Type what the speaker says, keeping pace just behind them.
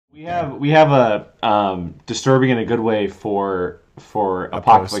We have a disturbing in a good way for A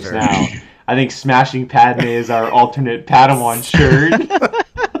Apocalypse poster. Now. I think Smashing Padme is our alternate Padawan shirt.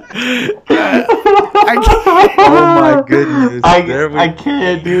 Oh my goodness. I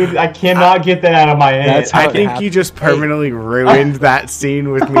can't, dude. I cannot get that out of my head. That's how I it think you happened. just permanently ruined that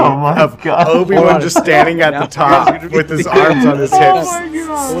scene with me Oh my of God. Obi-Wan Hold on. just standing at Now the top you guys are gonna with be his thinking- arms on his Oh hips. my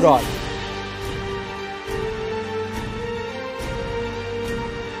God. Hold on.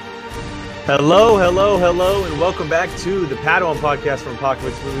 Hello, and welcome back to the Padawan Podcast from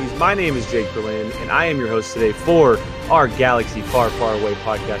Apocalypse Movies. My name is Jake Berlin, and I am your host today for our Galaxy Far, Far Away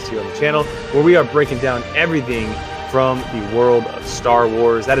podcast here on the channel, where we are breaking down everything from the world of Star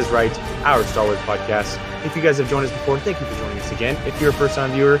Wars. That is right, our Star Wars podcast. If you guys have joined us before, thank you for joining us again. If you're a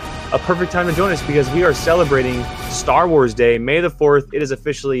first-time viewer, a perfect time to join us because we are celebrating Star Wars Day, May the 4th. It is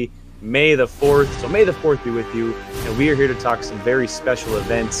officially May the 4th, so May the 4th be with you, and we are here to talk some very special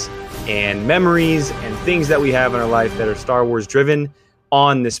events and memories and things that we have in our life that are Star Wars driven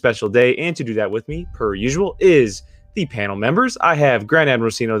on this special day. And to do that with me, per usual, is the panel members. I have Grand Admiral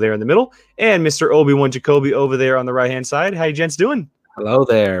Sino there in the middle and Mr. Obi-Wan Jacoby over there on the right-hand side. How you gents doing? Hello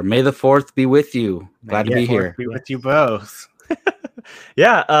there. May the 4th be with you. Glad to be here. Be with you both.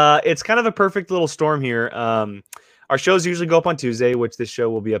 Yeah, it's kind of a perfect little storm here. Our shows usually go up on Tuesday, which this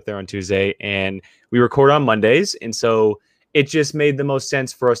show will be up there on Tuesday, and we record on Mondays. And so it just made the most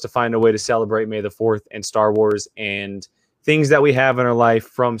sense for us to find a way to celebrate May the 4th and Star Wars and things that we have in our life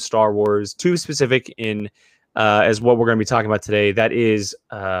from Star Wars, too specific in as what we're going to be talking about today. That is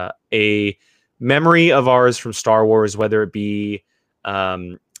a memory of ours from Star Wars, whether it be a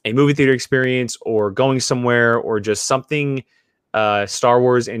movie theater experience or going somewhere or just something Star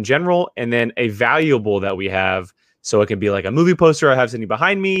Wars in general, and then a valuable that we have. So it can be like a movie poster I have sitting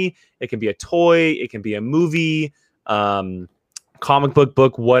behind me. It can be a toy. It can be a movie, comic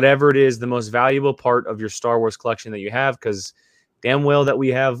book, whatever it is, the most valuable part of your Star Wars collection that you have, because damn well that we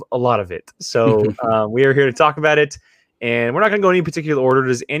have a lot of it. So we are here to talk about it, and we're not going to go in any particular order.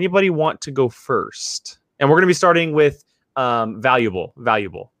 Does anybody want to go first? And we're going to be starting with valuable.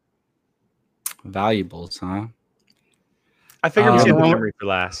 Valuables, huh? I figured we Um, saved the memory for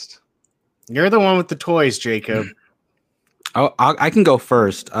last. You're the one with the toys, Jacob. Oh, I can go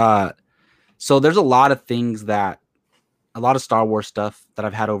first. So there's a lot of things a lot of Star Wars stuff that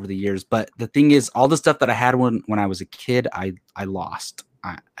I've had over the years. But the thing is, all the stuff that I had when I was a kid, I lost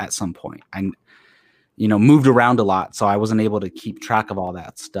at some point. I moved around a lot, so I wasn't able to keep track of all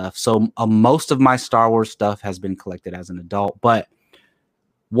that stuff. So most of my Star Wars stuff has been collected as an adult. But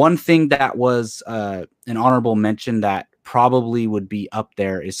one thing that was an honorable mention that probably would be up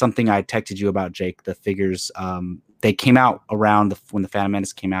there is something I texted you about, Jake. The figures, they came out around when the Phantom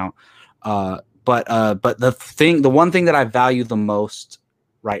Menace came out. But the one thing that I value the most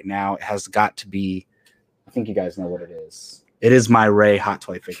right now has got to be, I think you guys know what it is. It is my Rey Hot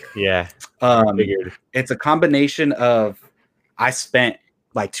Toy figure. Yeah, figured. It's a combination of, I spent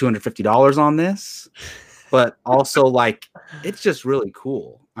like $250 on this, but also like, it's just really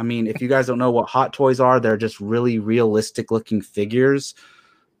cool. I mean, if you guys don't know what Hot Toys are, they're just really realistic looking figures.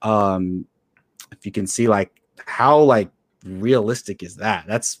 If you can see like how like realistic is that,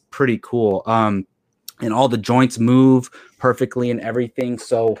 that's pretty cool. And all the joints move perfectly and everything.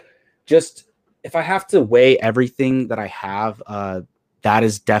 So just if I have to weigh everything that I have, that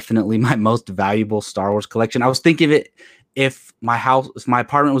is definitely my most valuable Star Wars collection. I was thinking of it, if my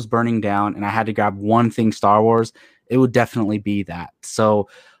apartment was burning down and I had to grab one thing Star Wars, it would definitely be that. So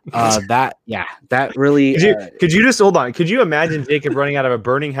that really Could you just hold on? Could you imagine Jacob running out of a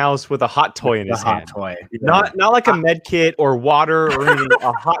burning house with a hot toy in his hand? Toy. Not like a med kit or water or anything,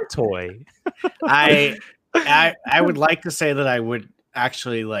 a hot toy. I would like to say that I would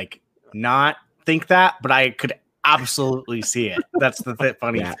actually like not think that, but I could absolutely see it. That's the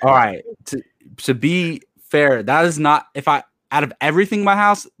funny thing. All right. To be fair, that is not, if I, out of everything in my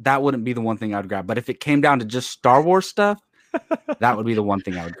house, that wouldn't be the one thing I would grab. But if it came down to just Star Wars stuff, that would be the one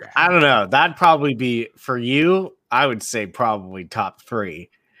thing I would grab. I don't know. That'd probably be, for you, I would say probably top 3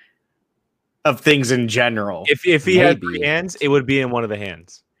 of things in general. If he had Maybe. 3 hands, it would be in one of the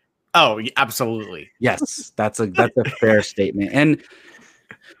hands. Oh, absolutely. Yes, that's a fair statement. And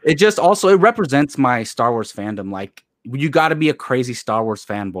it just also, it represents my Star Wars fandom. Like, you got to be a crazy Star Wars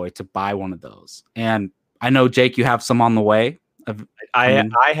fanboy to buy one of those. And I know, Jake, you have some on the way.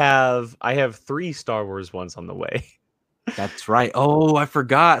 I have 3 Star Wars ones on the way. That's right. Oh, I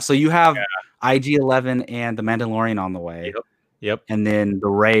forgot. So you have IG-11 and the Mandalorian on the way. Yep. And then the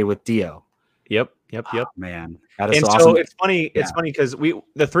Rey with Dio. Yep. Oh, man, that is And awesome. so it's funny. It's funny because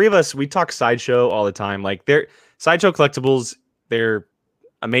the 3 of us, we talk Sideshow all the time. Like, they're Sideshow collectibles. They're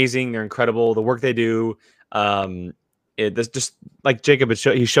amazing. They're incredible. The work they do. This just like Jacob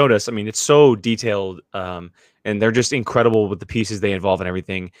he showed us. I mean, it's so detailed, and they're just incredible with the pieces they involve and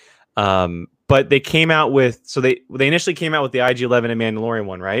everything. But they came out with they initially came out with the IG-11 and Mandalorian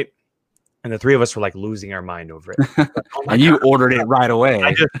one, right? And the three of us were like losing our mind over it. And you ordered it right away.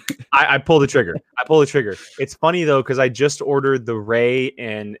 I pulled the trigger. It's funny though, because I just ordered the Rey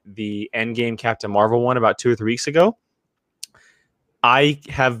and the Endgame Captain Marvel one about 2 or 3 weeks ago. I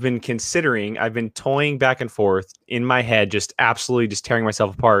have been considering, I've been toying back and forth in my head, just absolutely just tearing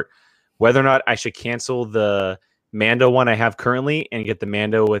myself apart, whether or not I should cancel the Mando one I have currently and get the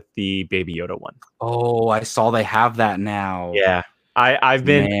Mando with the Baby Yoda one. Oh, I saw they have that now. Yeah. I've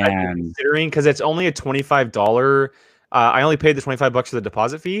been considering, because it's only a $25. I only paid the $25 for the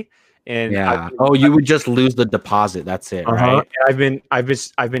deposit fee, and you would just lose the deposit. That's it, right? And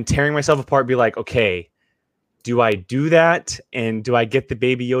I've been tearing myself apart. Be like, okay, do I do that, and do I get the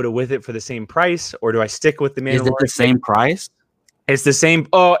Baby Yoda with it for the same price, or do I stick with the Mandalorian? Is it the same price? It's the same.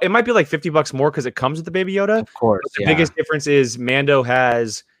 Oh, it might be like $50 more because it comes with the Baby Yoda. Of course. But the biggest difference is Mando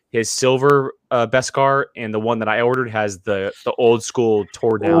has his silver Beskar, and the one that I ordered has the old school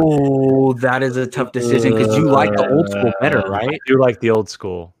tore down. Oh, that is a tough decision because you like the old school better, right? I do like the old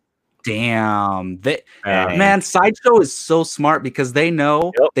school. Damn. Man, Sideshow is so smart because they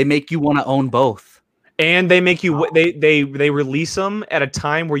know they make you want to own both. And they make you they release them at a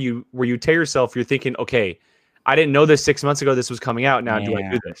time where you tear yourself. You're thinking, okay, I didn't know this 6 months ago. This was coming out. Now do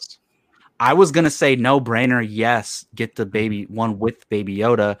I do this? I was gonna say no brainer. Yes, get the baby one with Baby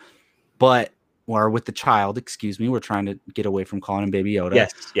Yoda, or with the child. Excuse me. We're trying to get away from calling him Baby Yoda.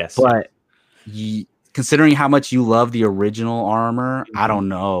 Yes. But considering how much you love the original armor, I don't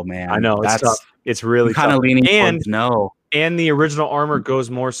know, man. I know it's tough. It's really kind of leaning towards no. And the original armor goes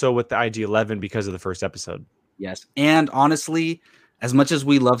more so with the IG-11 because of the first episode. Yes, and honestly, as much as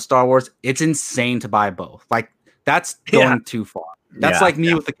we love Star Wars, it's insane to buy both. Like that's going too far. That's like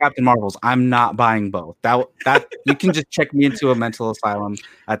me with the Captain Marvels. I'm not buying both. That you can just check me into a mental asylum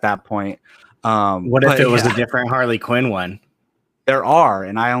at that point. What if it was a different Harley Quinn one? There are,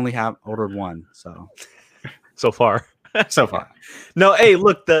 and I only have ordered one. So far. No, hey,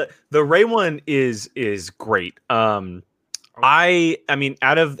 look, the Rey one is great. I mean,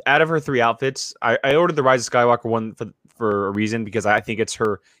 out of her 3 outfits, I ordered the Rise of Skywalker one for a reason, because I think it's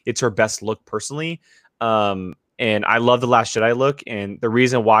her best look personally. And I love the Last Jedi look, and the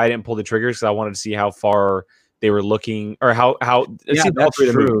reason why I didn't pull the trigger is because I wanted to see how far they were looking, or how that's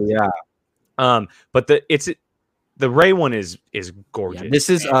true. Yeah. But the Rey one is gorgeous. Yeah, this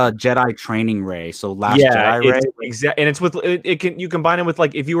is Jedi training Rey, so Last Jedi Rey. Exactly, and it's with you combine it with,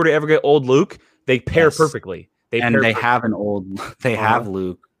 like, if you were to ever get old Luke, they pair perfectly. They have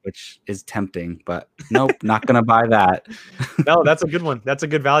Luke, which is tempting, but nope, not gonna buy that. No, that's a good one. That's a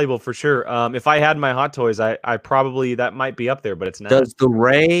good valuable for sure. If I had my Hot Toys, I probably that might be up there, but it's not. Does the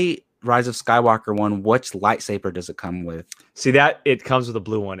Rey Rise of Skywalker one, which lightsaber does it come with? See, that it comes with a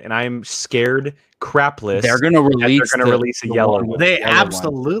blue one, and I'm scared crapless. They're gonna release a yellow one. They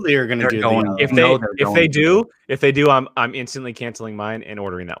absolutely are gonna do that. If they do, I'm instantly canceling mine and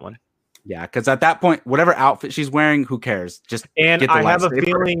ordering that one. Yeah, because at that point, whatever outfit she's wearing, who cares? Just and I have a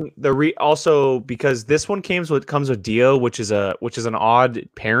feeling also because this one comes with Dio, which is an odd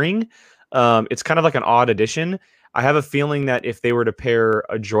pairing. It's kind of like an odd addition. I have a feeling that if they were to pair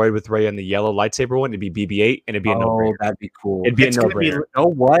a droid with Rey and the yellow lightsaber one, it'd be BB-8, and it'd be a no-brainer. That'd be cool. It'd be a no-brainer. You know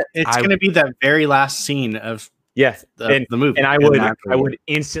what? It's going to be the very last scene of the movie, and I would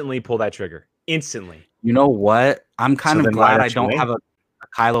instantly pull that trigger. Instantly. You know what? I'm kind of glad I don't have a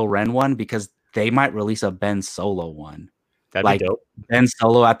Kylo Ren one, because they might release a Ben Solo one. That'd be dope. Ben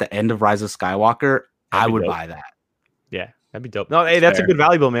Solo at the end of Rise of Skywalker. I would buy that. Yeah, that'd be dope. No, hey, that's a good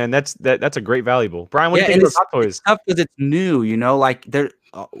valuable, man. That's a great valuable. Brian, what do you think of Hot Toys? It's tough because it's new, like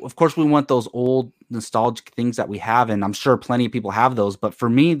of course we want those old nostalgic things that we have, and I'm sure plenty of people have those. But for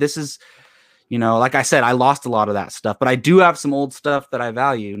me, this is, like I said, I lost a lot of that stuff, but I do have some old stuff that I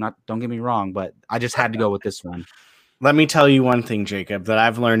value. Don't get me wrong, but I just had to go with this one. Let me tell you one thing, Jacob, that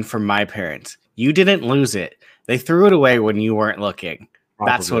I've learned from my parents. You didn't lose it. They threw it away when you weren't looking.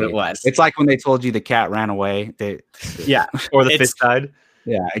 Probably. That's what it was. It's like when they told you the cat ran away. Or the fish died.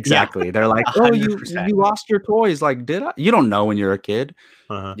 Yeah, exactly. Yeah. They're like, 100%. You lost your toys. Like, did I? You don't know when you're a kid.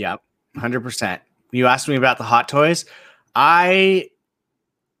 Uh-huh. Yeah, 100%. You asked me about the Hot Toys.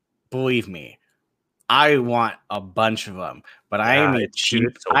 Believe me, I want a bunch of them, but I am a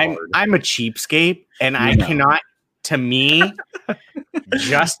I'm a cheapskate, and I cannot, to me,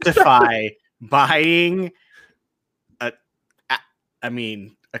 justify buying a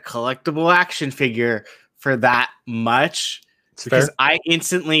collectible action figure for that much because I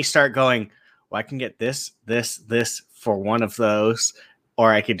instantly start going, well, I can get this for one of those,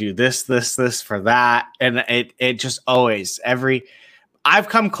 or I could do this for that. And it just always I've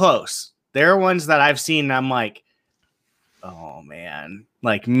come close. There are ones that I've seen and I'm like, oh man,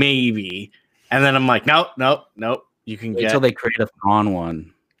 like maybe. And then I'm like, nope. You can Wait get till they create a Thrawn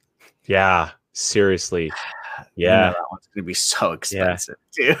one. Yeah, seriously. You Yeah, know that one's gonna be so expensive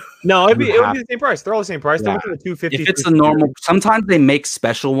too. no, it would be have- the same price. They're all the same price. They're Yeah. looking at 250. If it's a normal, sometimes they make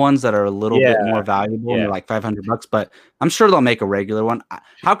special ones that are a little bit Yeah. more valuable, and Yeah. they're like $500. But I'm sure they'll make a regular one.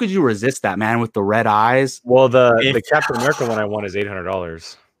 How could you resist that, man? With the red eyes, Well, the If- Captain America one I want is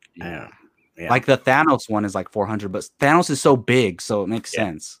 $800. Yeah. like the Thanos one is like 400. But Thanos is so big, so it makes Yeah.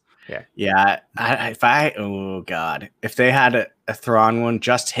 sense. Yeah, if they had a Thrawn one,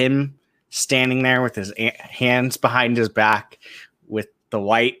 just him standing there with his hands behind his back with the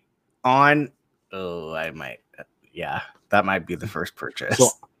white on, I might, that might be the first purchase. So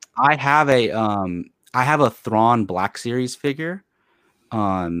I have a Thrawn Black Series figure,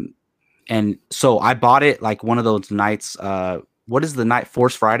 and so I bought it like one of those nights. What is the night?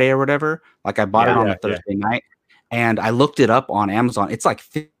 Force Friday or whatever. Like I bought it on a Thursday night, and I looked it up on Amazon. It's like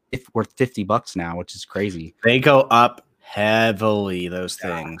worth $50 now, which is crazy. They go up heavily, those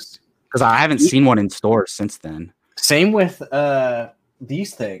things. Because I haven't seen one in stores since then. Same with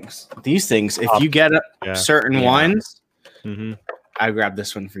these things. If you get certain ones, Mhm. I grabbed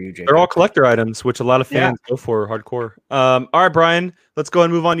this one for you, Jake. They're all collector items, which a lot of fans go for hardcore. All right, Brian, let's go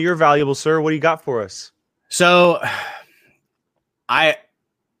and move on to your valuable, sir. What do you got for us? So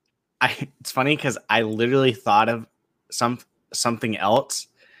it's funny because I literally thought of something else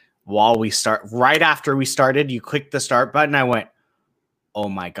while right after we started. You clicked the start button. I went, oh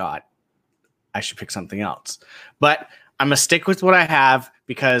my God, I should pick something else. But I'm going to stick with what I have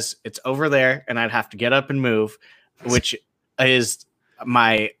because it's over there and I'd have to get up and move, which is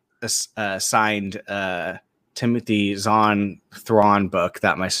my signed Timothy Zahn Thrawn book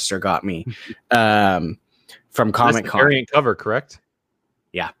that my sister got me from Comic Con. Variant cover, correct?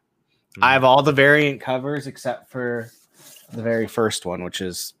 Yeah. I have all the variant covers except for the very first one, which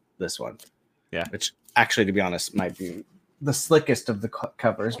is this one. Yeah. Which actually, to be honest, might be the slickest of the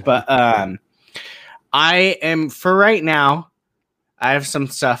covers. But I am, for right now, I have some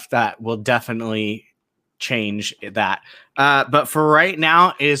stuff that will definitely change that. But for right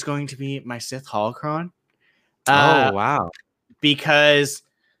now, it is going to be my Sith Holocron. Oh, wow. Because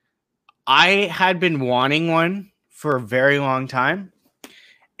I had been wanting one for a very long time.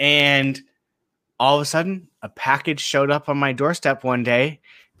 And all of a sudden, a package showed up on my doorstep one day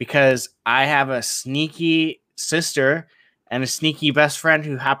because I have a sneaky sister and a sneaky best friend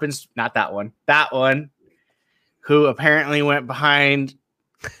who happens, not that one, who apparently went behind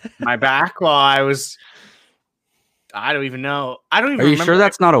my back while I don't even know. I don't even Are you remember. sure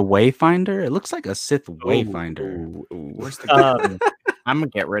that's not a Wayfinder? It looks like a Sith Wayfinder. Where's the I'm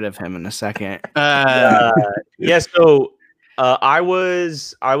going to get rid of him in a second. Yeah, so I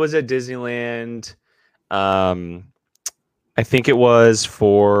was at Disneyland. I think it was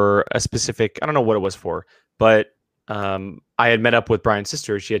for a specific, I don't know what it was for, but I had met up with Brian's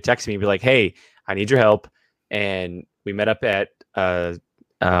sister. She had texted me and be like, hey, I need your help. And we met up at the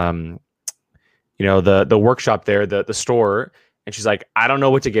workshop there, the store. And she's like, I don't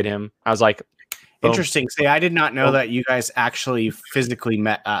know what to get him. I was like, boom. Interesting. See, I did not know that you guys actually physically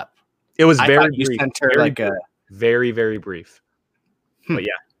met up. It was I very thought you brief, sent her very like a very, very brief. But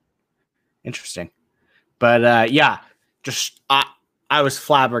yeah. Interesting. But just I was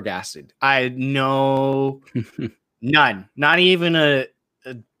flabbergasted. I had none, not even a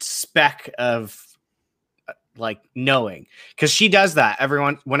speck of like knowing, because she does that.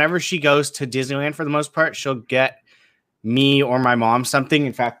 Whenever she goes to Disneyland, for the most part, she'll get me or my mom something.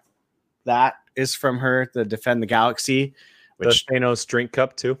 In fact, that is from her, the Defend the Galaxy, which The Thanos drink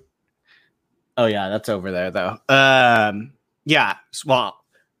cup too. Oh yeah, that's over there though. Yeah, well,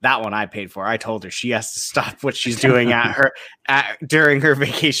 that one I paid for. I told her she has to stop what she's doing during her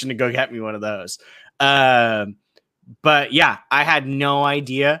vacation to go get me one of those. But yeah, I had no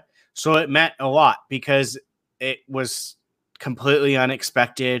idea, so it meant a lot because it was completely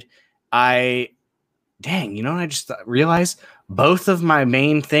unexpected. I just realized both of my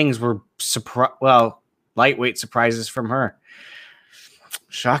main things were lightweight surprises from her.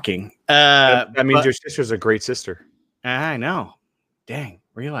 Shocking. That means your sister's a great sister. I know. Dang,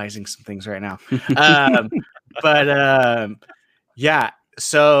 realizing some things right now. Yeah.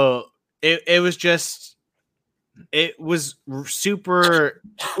 So it was super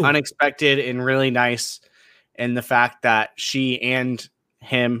unexpected and really nice, and the fact that she and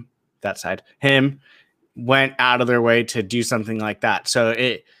him went out of their way to do something like that. So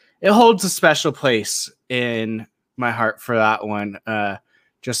it holds a special place in my heart for that one.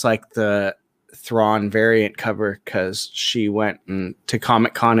 Just like the Thrawn variant cover, because she went to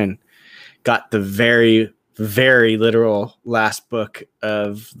Comic-Con and got the very, very literal last book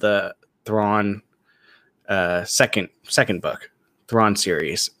of the Thrawn second book, Thrawn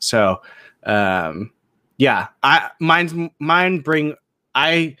series. So yeah, I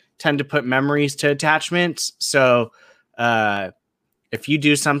tend to put memories to attachments. So if you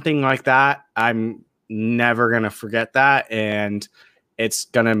do something like that, I'm never going to forget that. And it's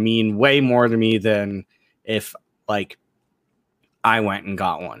going to mean way more to me than if like I went and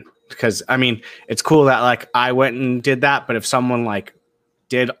got one. Because I mean, it's cool that like I went and did that. But if someone like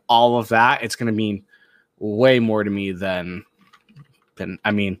did all of that, it's going to mean way more to me than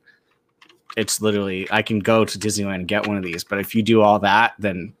I mean, it's literally, I can go to Disneyland and get one of these, but if you do all that,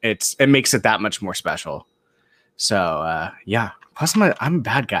 then it makes it that much more special. So yeah. Plus I'm a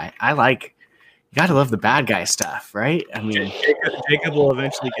bad guy. You gotta love the bad guy stuff, right? I mean, Jacob will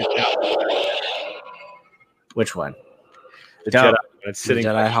eventually get that. Which one? The Jedi. It's sitting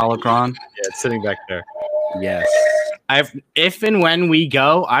Jedi Holocron. Yeah, it's sitting back there. Yes. If and when we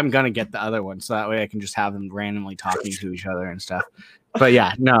go, I'm gonna get the other one, so that way I can just have them randomly talking to each other and stuff. But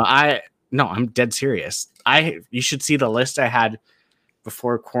yeah, I'm dead serious. You should see the list I had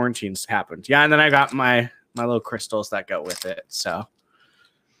before quarantines happened. Yeah, and then I got my little crystals that go with it. So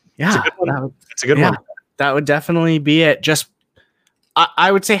yeah, it's a good one. That would definitely be it. Just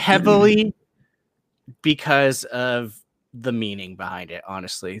I would say heavily because of the meaning behind it.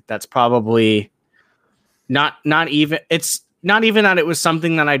 Honestly, that's probably not even. It's not even that it was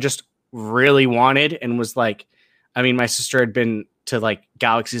something that I just really wanted and was like. I mean, my sister had been to like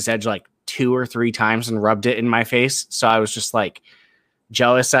Galaxy's Edge like 2 or 3 times and rubbed it in my face. So I was just like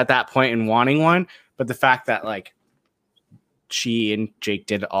jealous at that point and wanting one. But the fact that like she and Jake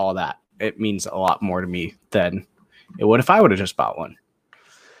did all that, it means a lot more to me than it would if I would have just bought one.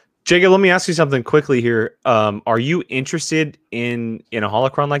 Jacob, let me ask you something quickly here. Are you interested in a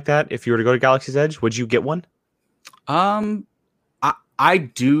holocron like that? If you were to go to Galaxy's Edge, would you get one? I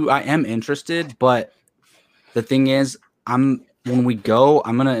do. I am interested, but the thing is, when we go,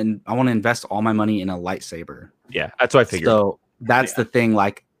 I want to invest all my money in a lightsaber. Yeah, that's what I figured. So that's the thing.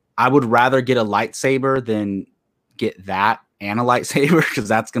 Like, I would rather get a lightsaber than get that and a lightsaber because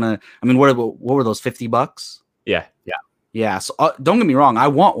that's gonna. I mean, what were those $50? Yeah. So don't get me wrong, I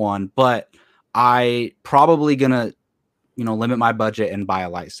want one, but I probably gonna, limit my budget and buy a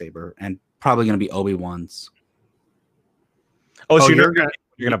lightsaber, and probably gonna be Obi-Wan's. Oh, so you're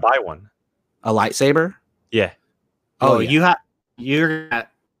gonna buy one? A lightsaber? Yeah. Oh, yeah. That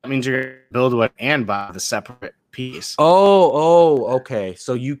means you're gonna build one and buy the separate piece. Okay.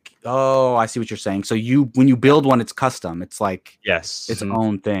 So I see what you're saying. So when you build one, it's custom. It's like yes, its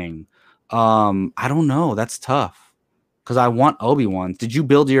own thing. I don't know. That's tough because I want Obi-Wan. Did you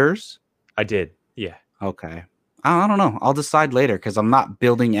build yours? I did. Yeah. Okay. I don't know. I'll decide later because I'm not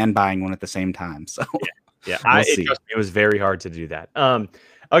building and buying one at the same time. So yeah. Trust me, it was very hard to do that.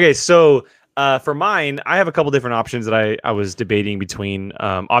 Okay, so. For mine, I have a couple different options that I was debating between.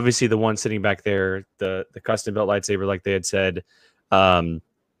 Obviously, the one sitting back there, the custom built lightsaber, like they had said.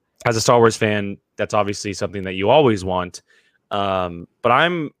 As a Star Wars fan, that's obviously something that you always want. But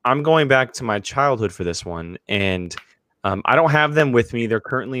I'm going back to my childhood for this one, and I don't have them with me. They're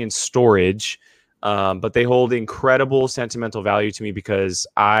currently in storage, but they hold incredible sentimental value to me because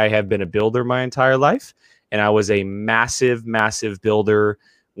I have been a builder my entire life, and I was a massive, massive builder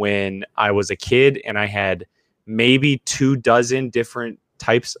when I was a kid, and I had maybe 24 different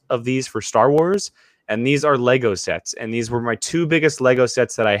types of these for Star Wars. And these are Lego sets. And these were my 2 biggest Lego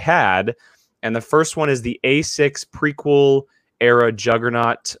sets that I had. And the first one is the A6 prequel era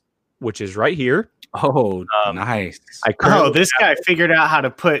Juggernaut, which is right here. Oh, nice. This guy figured out how to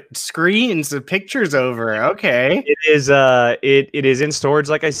put screens of pictures over. Okay. It is it is in storage,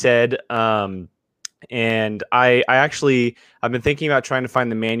 like I said. And I've been thinking about trying to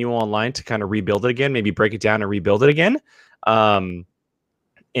find the manual online to kind of rebuild it again, maybe break it down and rebuild it again. And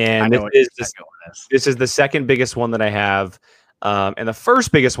this is the second biggest one that I have. And the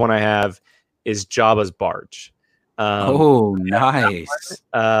first biggest one I have is Jabba's barge. Nice.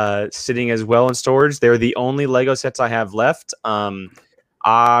 Sitting as well in storage. They're the only Lego sets I have left.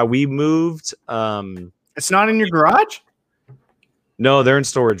 We moved. It's not in your garage? No, they're in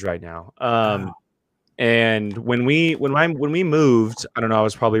storage right now. And when we moved, I don't know, I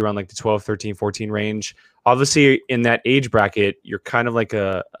was probably around like the 12, 13, 14 range. Obviously, in that age bracket, you're kind of like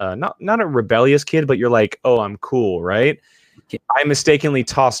a not a rebellious kid, but you're like, oh, I'm cool, right? I mistakenly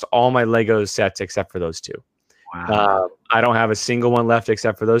tossed all my Lego sets except for those two. Wow. I don't have a single one left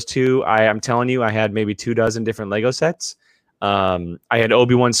except for those two. I'm telling you, I had maybe 24 different Lego sets. I had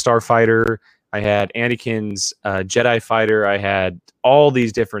Obi-Wan Starfighter. I had Anakin's Jedi Fighter. I had all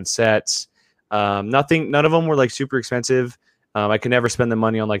these different sets. None of them were like super expensive. I could never spend the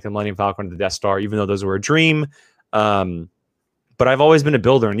money on like the Millennium Falcon or the Death Star, even though those were a dream. But I've always been a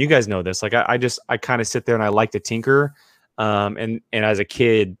builder, and you guys know this. Like I kind of sit there and I like to tinker. And as a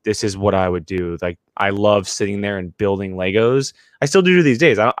kid, this is what I would do. Like I love sitting there and building Legos. I still do these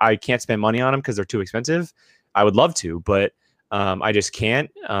days. I can't spend money on them because they're too expensive. I would love to, but I just can't.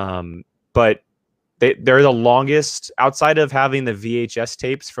 But they're the longest outside of having the VHS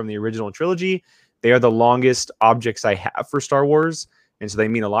tapes from the original trilogy. They are the longest objects I have for Star Wars. And so they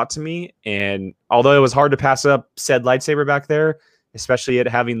mean a lot to me. And although it was hard to pass up said lightsaber back there, especially it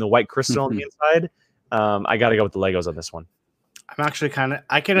having the white crystal on the inside, I got to go with the Legos on this one. I'm actually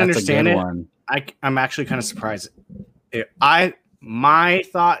I can That's understand a good it. one. I'm actually kind of surprised. My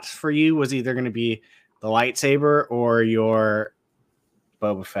thoughts for you was either going to be the lightsaber or your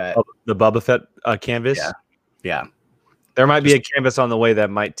Boba Fett. The Boba Fett canvas. Yeah. There might be a canvas on the way that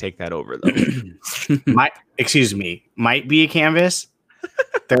might take that over, though. Might be a canvas.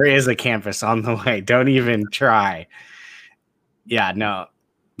 There is a canvas on the way. Don't even try. Yeah, no.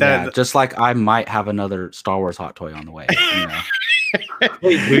 Just like I might have another Star Wars hot toy on the way. You know.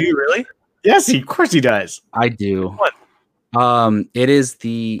 Wait, do you really? Yes, of course he does. I do. What? It is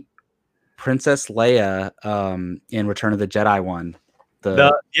the Princess Leia in Return of the Jedi one.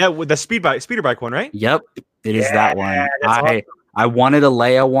 With the speeder bike one, right? Yep, it is that one. Awesome. I wanted a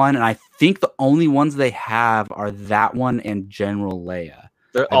Leia one, and I think the only ones they have are that one and General Leia.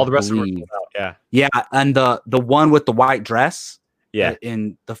 All the rest of them. Yeah, and the one with the white dress,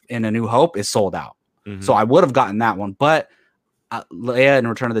 in A New Hope is sold out. Mm-hmm. So I would have gotten that one, but Leia in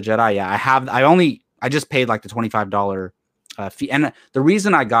Return of the Jedi, I just paid like the $25 fee, and the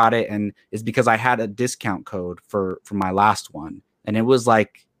reason I got it is because I had a discount code for my last one, and it was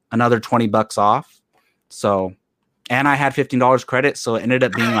like another $20 off. So, and I had $15 credit, so it ended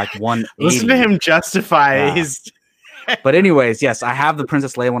up being like $180. Listen to him justify his. But anyways, yes, I have the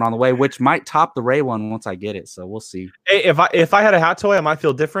Princess Leia one on the way, which might top the Rey one once I get it. So we'll see. Hey, if I had a hot toy, I might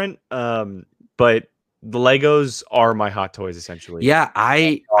feel different. But the Legos are my hot toys essentially. Yeah,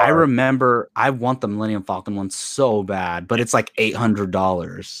 I remember I want the Millennium Falcon one so bad, but it's like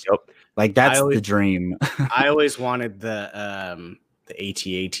 $800. Yep. Like that's the dream. I always wanted the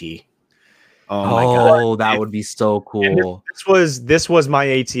AT-AT. Oh my god, that would be so cool. This was my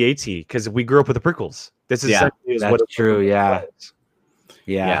AT-AT because we grew up with the prequels. This is that's true. Yeah.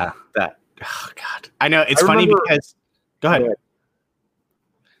 That. Oh god, I know it's funny because. Go ahead.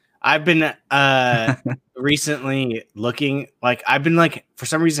 I've been recently looking I've been for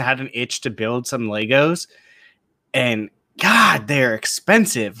some reason had an itch to build some Legos, and God, they're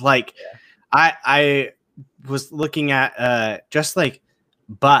expensive. I was looking at just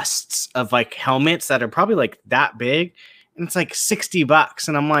busts of helmets that are probably that big, and it's $60,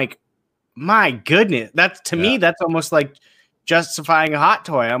 and I'm like, my goodness, that's to me that's almost like justifying a hot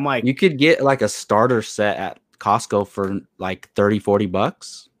toy. I'm like, you could get a starter set at Costco for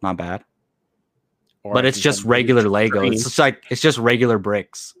 $30-$40. Not bad. But it's just regular Lego. It's just regular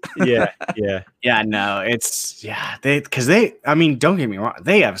bricks. Yeah. No, I mean, don't get me wrong,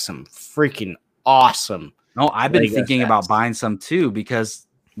 they have some freaking awesome. No, I've been Lego thinking sets. about buying some too because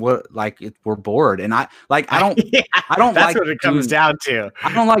we're bored, and I don't that's like what it comes down to.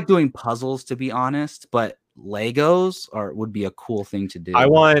 I don't like doing puzzles, to be honest, but Legos would be a cool thing to do. I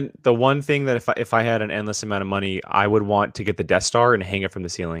want the one thing that if I had an endless amount of money, I would want to get the Death Star and hang it from the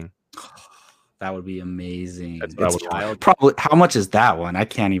ceiling. That would be amazing. That's what I would want. Probably. How much is that one? I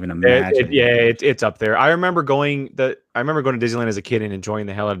can't even imagine. It's up there. I remember going to Disneyland as a kid and enjoying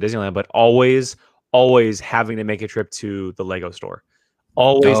the hell out of Disneyland, but always having to make a trip to the Lego store.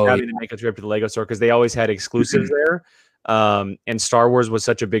 To make a trip to the Lego store because they always had exclusives there. And Star Wars was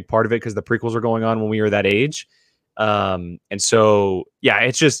such a big part of it because the prequels were going on when we were that age. And so,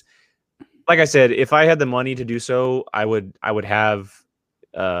 it's just, like I said, if I had the money to do so, I would have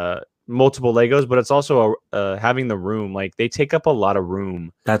multiple Legos, but it's also having the room. They take up a lot of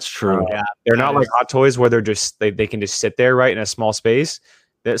room. That's true. They're not like hot toys where they're just, they can just sit there right in a small space.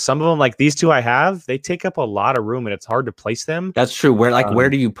 Some of them, like these two I have, they take up a lot of room and it's hard to place them. That's true. Where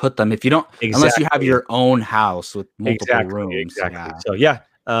do you put them if you don't, unless you have your own house with multiple rooms? Exactly. So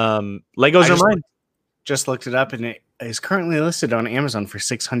Legos are mine. Just looked it up and it is currently listed on Amazon for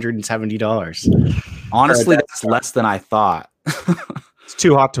 $670. Honestly, that's less than I thought. It's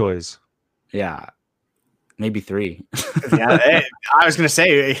two hot toys. Yeah. maybe 3. I was gonna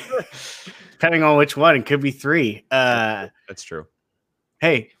say, depending on which one, it could be 3. That's true.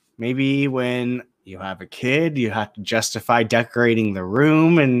 Hey, maybe when you have a kid, you have to justify decorating the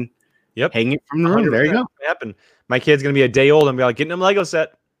room and hang it from the room. There you go. Happen. My kid's gonna be a day old and be like, getting him a Lego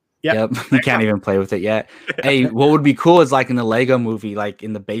set. Yep. You can't even play with it yet. Hey, what would be cool is like in the Lego movie, like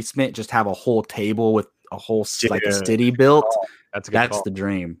in the basement, just have a whole table with a whole like a city built. Oh, that's the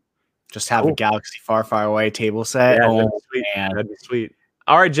dream. Just have a Galaxy Far, Far Away table set. Yeah, that'd be sweet. That'd be sweet.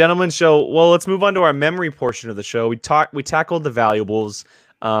 All right, gentlemen. Well, let's move on to our memory portion of the show. We tackled the valuables,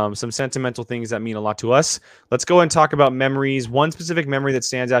 some sentimental things that mean a lot to us. Let's go and talk about memories. One specific memory that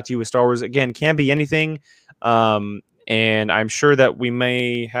stands out to you with Star Wars, again, can be anything. And I'm sure that we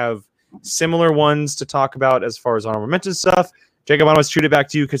may have similar ones to talk about as far as honorable mention stuff. Jacob, I want to shoot it back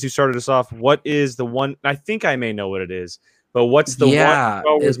to you because you started us off. What is the one? I think I may know what it is, but what's the one Star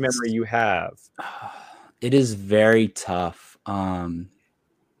Wars memory you have? It is very tough.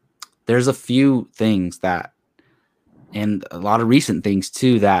 There's a few things that, and a lot of recent things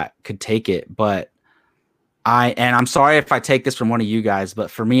too, that could take it, but I'm sorry if I take this from one of you guys, but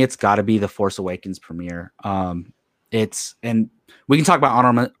for me, it's got to be the Force Awakens premiere. And we can talk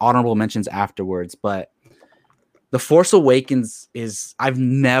about honorable mentions afterwards, but the Force Awakens I've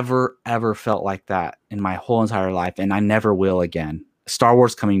never, ever felt like that in my whole entire life. And I never will again. Star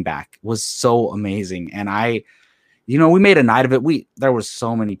Wars coming back was so amazing. And we made a night of it. There was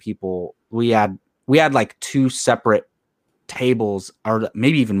so many people. We had like 2 separate tables, or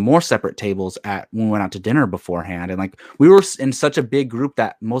maybe even more separate tables when we went out to dinner beforehand, and like we were in such a big group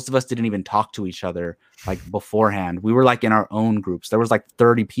that most of us didn't even talk to each other like beforehand. We were like in our own groups. There was like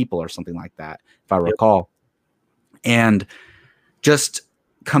 30 people or something like that, if I recall. And just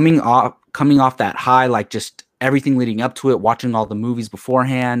coming off that high, like just everything leading up to it, watching all the movies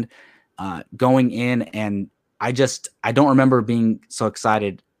beforehand, going in, and I don't remember being so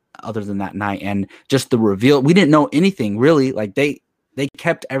excited other than that night. And just the reveal, we didn't know anything really. Like they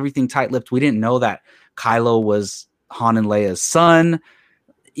kept everything tight-lipped. We didn't know that Kylo was Han and Leia's son,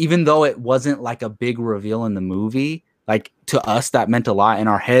 even though it wasn't like a big reveal in the movie. Like to us, that meant a lot. In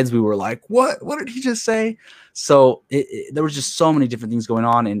our heads, we were like, what did he just say? So there was just so many different things going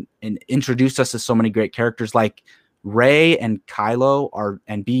on, and introduced us to so many great characters like Rey and Kylo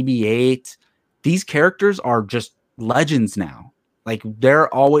and BB-8. These characters are just legends now. Like they're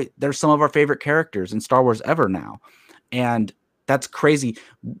some of our favorite characters in Star Wars ever now. And that's crazy.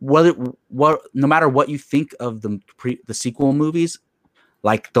 No matter what you think of the sequel movies,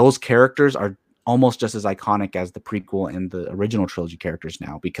 like those characters are almost just as iconic as the prequel and the original trilogy characters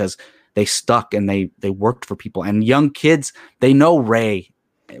now, because they stuck and they worked for people. And young kids, they know Rey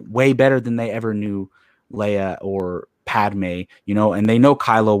way better than they ever knew Leia or Padme, and they know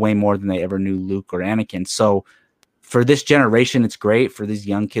Kylo way more than they ever knew Luke or Anakin. So for this generation, it's great. For these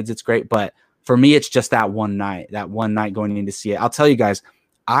young kids, it's great. But for me, it's just that one night going in to see it. I'll tell you guys,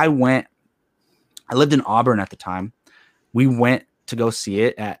 I lived in Auburn at the time. We went to go see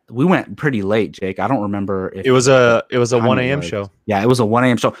it we went pretty late, Jake. I don't remember if it was a 1 a.m. show. Yeah, it was a 1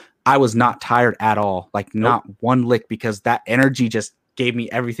 a.m. show. I was not tired at all, like not one lick, because that energy just gave me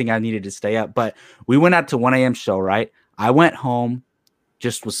everything I needed to stay up. But we went out to 1 a.m. show, right? I went home,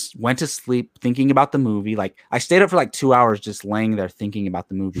 went to sleep thinking about the movie. Like I stayed up for like 2 hours just laying there thinking about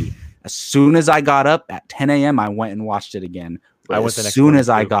the movie. As soon as I got up at 10 a.m., I went and watched it again. As soon as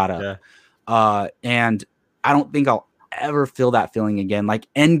I got up. Yeah. And I don't think I'll ever feel that feeling again. Like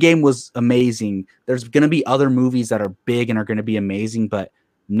Endgame was amazing. There's going to be other movies that are big and are going to be amazing, but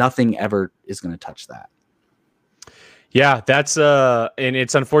nothing ever is going to touch that. Yeah, that's and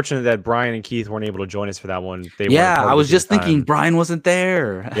it's unfortunate that Brian and Keith weren't able to join us for that one. I was just thinking Brian wasn't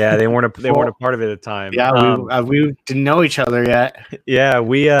there. Yeah, they weren't a part of it at the time. Yeah, we didn't know each other yet.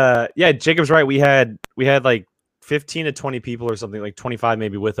 Yeah, Jacob's right. We had like 15 to 20 people or something, like 25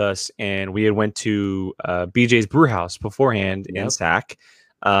 maybe with us, and we had went to BJ's Brew House beforehand in SAC.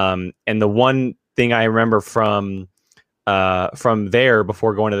 And the one thing I remember from there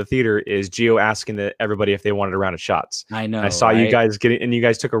before going to the theater is Gio asking everybody if they wanted a round of shots. I know. And I saw you guys and you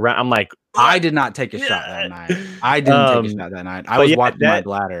guys took a round. I'm like, I did not take a shot that night. I didn't take a shot that night. I was watching my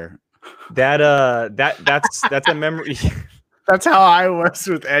bladder. That's a memory. That's how I was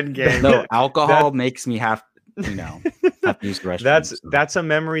with Endgame. No, alcohol makes me have to use the restroom. That's a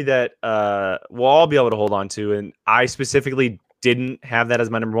memory that we'll all be able to hold on to. And I specifically didn't have that as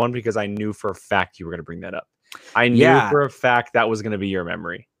my number one because I knew for a fact you were going to bring that up. I knew for a fact that was going to be your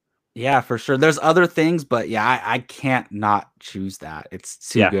memory. Yeah, for sure. There's other things, but yeah, I can't not choose that. It's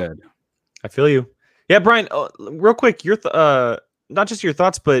too good. I feel you. Yeah, Brian, real quick, your not just your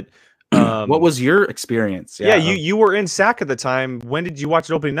thoughts, but What was your experience? Yeah, you were in SAC at the time. When did you watch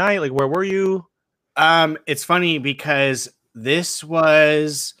it opening night? Like, where were you? It's funny because this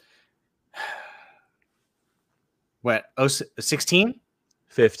was what 16?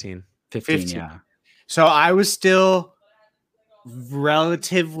 15. 15, yeah. So I was still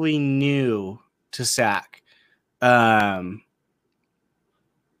relatively new to SAC. I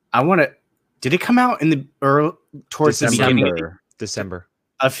want to. Did it come out in the towards the beginning December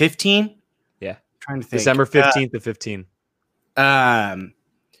of 15? Yeah, trying to think. December 15th of 15.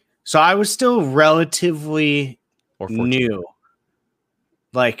 So I was still relatively new.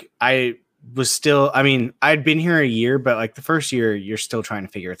 Like I was still. I mean, I'd been here a year, but like the first year, you're still trying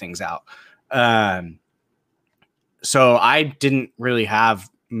to figure things out. So I didn't really have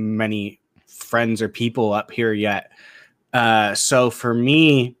many friends or people up here yet. So for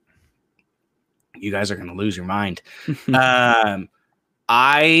me, you guys are going to lose your mind.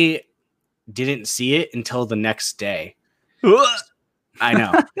 I didn't see it until the next day. I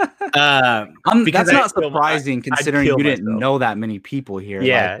know. That's not surprising considering you didn't know that many people here.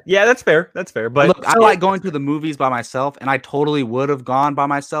 Yeah, yeah, that's fair. That's fair. But look, I like going to the movies by myself, and I totally would have gone by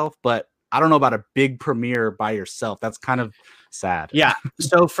myself, but I don't know about a big premiere by yourself. That's kind of sad. Yeah.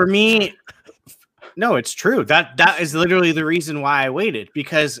 So for me, no, it's true. That is literally the reason why I waited,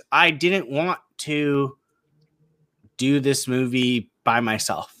 because I didn't want to do this movie by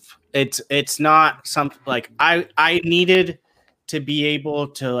myself. It's not something like I needed to be able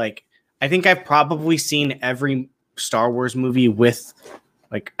to, like, I think I've probably seen every Star Wars movie with,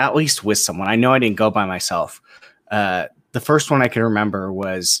 like, at least with someone. I know I didn't go by myself. The first one I can remember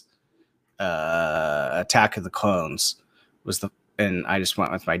was Attack of the Clones and I just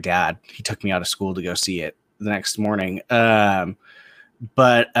went with my dad. He took me out of school to go see it the next morning. Yeah,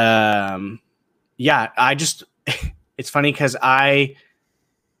 I just it's funny because I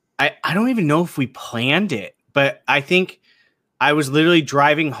don't even know if we planned it, but I think I was literally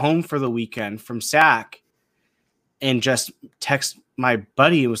driving home for the weekend from SAC and just text my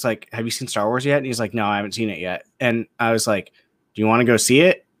buddy and was like, "Have you seen Star Wars yet?" And he's like, "No, I haven't seen it yet." And I was like, "Do you want to go see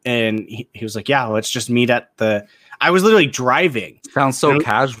it?" And he was like, "Yeah, let's just meet at the." I was literally driving. Sounds so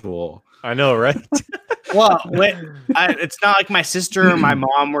casual. I know, right? Well, it's not like my sister or my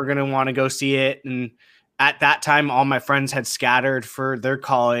mom were going to want to go see it. And at that time, all my friends had scattered for their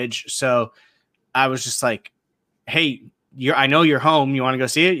college. So I was just like, "Hey, I know you're home. You want to go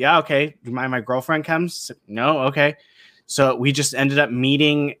see it?" "Yeah, okay." "Do you mind my girlfriend comes?" "No." "Okay." So we just ended up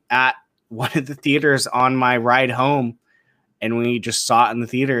meeting at one of the theaters on my ride home. And we just saw it in the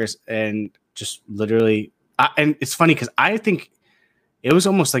theaters and just literally, and it's funny because I think it was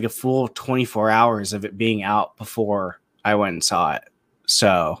almost like a full 24 hours of it being out before I went and saw it.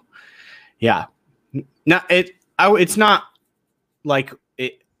 So, yeah, it's not like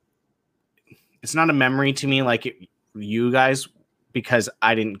it. It's not a memory to me like you guys, because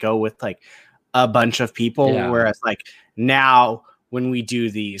I didn't go with like a bunch of people. Yeah. Whereas like now when we do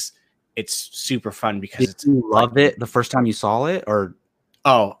these, it's super fun because Did you love it the first time you saw it, or?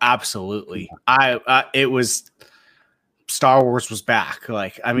 Oh, absolutely. It was Star Wars was back.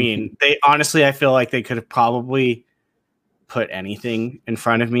 Like, I mean, they honestly, I feel like they could have probably put anything in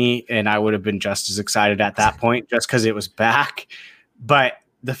front of me and I would have been just as excited at that point just because it was back. But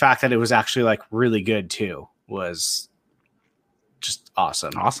the fact that it was actually like really good too was just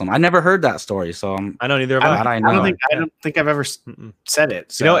awesome. I never heard that story, so I know neither have I. I don't think I've ever said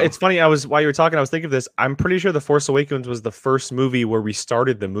it. So. You know, it's funny. While you were talking, I was thinking of this. I'm pretty sure The Force Awakens was the first movie where we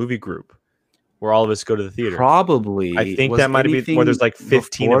started the movie group, where all of us go to the theater. Probably. I think that might have been where there's like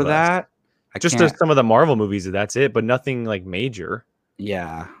 15 of that. Just some of the Marvel movies. That's it, but nothing like major.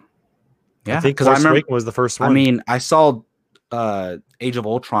 Yeah. I think Force Awakens was the first one. I mean, I saw Age of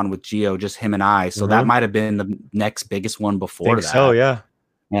Ultron with Gio, just him and I. So that might have been the next biggest one before that. So yeah.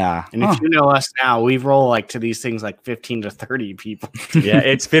 Yeah. And if you know us now, we roll like to these things like 15 to 30 people. Yeah,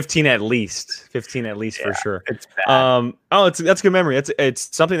 it's 15 at least. 15 at least for sure. It's bad. That's a good memory.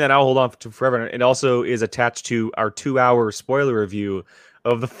 It's something that I'll hold on to forever. It also is attached to our 2-hour spoiler review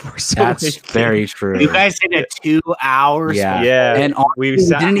of The Force Awakens. That's very true. You guys did a 2 hours. Yeah. And we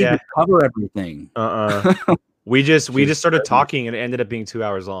didn't even cover everything. We just started talking and it ended up being 2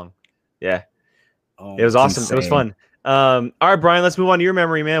 hours long. Yeah. It was awesome. Insane. It was fun. All right, Brian, let's move on to your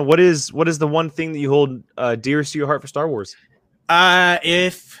memory, man. What is the one thing that you hold dearest to your heart for Star Wars?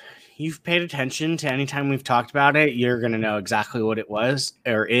 If you've paid attention to any time we've talked about it, you're going to know exactly what it was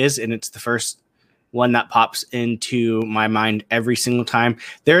or is. And it's the first one that pops into my mind every single time.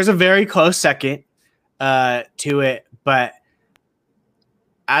 There's a very close second to it, but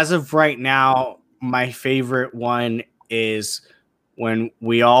as of right now, my favorite one is when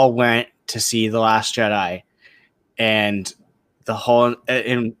we all went to see The Last Jedi and the whole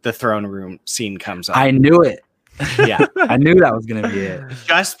in the throne room scene comes up. I knew it. Yeah. I knew that was gonna be it.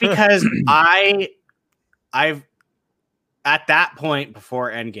 Just because I've at that point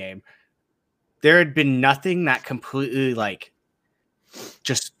before Endgame, there had been nothing that completely like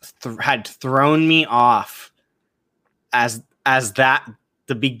just had thrown me off as that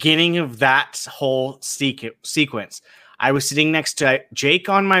the beginning of that whole sequence. I was sitting next to Jake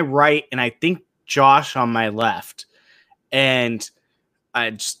on my right and I think Josh on my left, and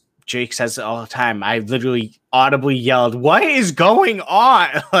Jake says it all the time. I literally audibly yelled, "What is going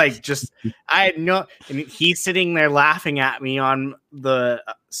on?" Like, just, I had no, and he's sitting there laughing at me on the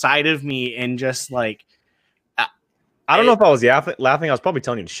side of me, and just like, I don't know if I was laughing. I was probably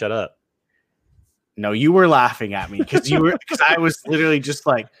telling you to shut up. No, you were laughing at me because I was literally just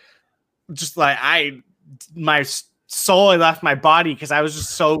like my soul had left my body because I was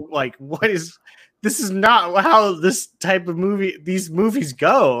just so like, this is not how this type of these movies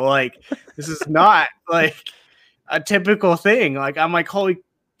go. Like, this is not like a typical thing. Like, I'm like, holy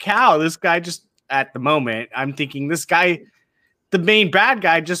cow, this guy just, at the moment, I'm thinking this guy, the main bad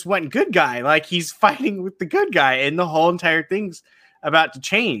guy, just went good guy. Like, he's fighting with the good guy and the whole entire thing's about to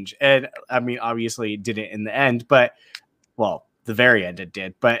change. And I mean, obviously it didn't in the end, but well, the very end it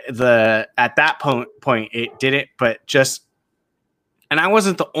did. But at that point it didn't, but just, and I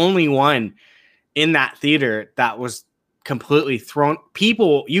wasn't the only one in that theater that was completely thrown.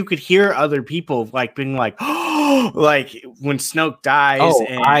 People, you could hear other people like being like, oh, like when Snoke dies. Oh,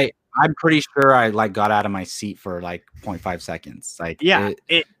 and I'm pretty sure I like got out of my seat for like 0.5 seconds. Like, yeah,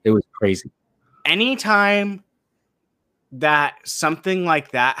 it was crazy. Anytime that something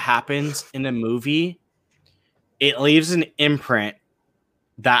like that happens in a movie, it leaves an imprint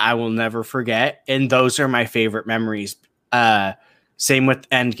that I will never forget. And those are my favorite memories. Same with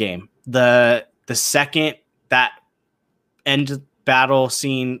Endgame. The second that end battle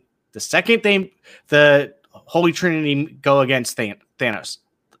scene, the second the Holy Trinity go against Thanos,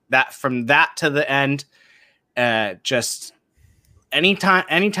 that from that to the end, just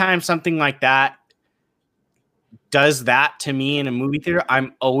anytime something like that does that to me in a movie theater,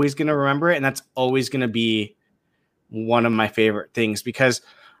 I'm always going to remember it. And that's always going to be one of my favorite things, because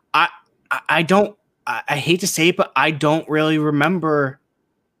I hate to say it, but I don't really remember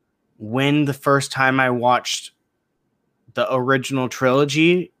when the first time I watched the original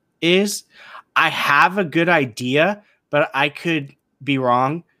trilogy is. I have a good idea, but I could be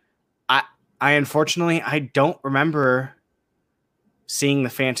wrong. I unfortunately, I don't remember seeing the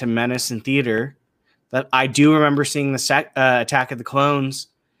Phantom Menace in theater. That I do remember seeing the Attack of the Clones,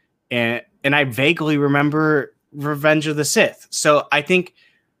 and I vaguely remember Revenge of the Sith. So I think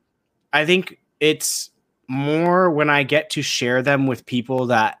it's more when I get to share them with people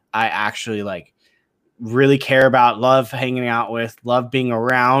that I actually like, really care about, love hanging out with, love being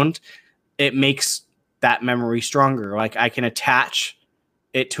around. It makes that memory stronger. Like, I can attach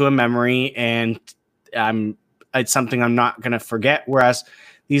it to a memory, and it's something I'm not going to forget. Whereas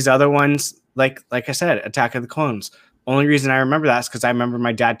these other ones, like I said, Attack of the Clones, only reason I remember that is because I remember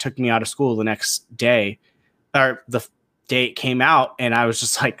my dad took me out of school the next day, or the day it came out, and I was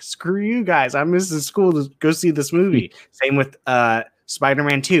just like, screw you guys, I'm missing school to go see this movie. Same with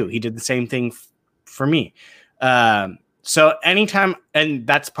Spider-Man 2. He did the same thing for me. So anytime, and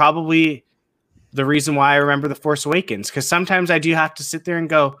that's probably the reason why I remember The Force Awakens, because sometimes I do have to sit there and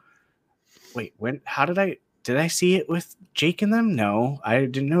go, wait, how did I see it with Jake and them? No, I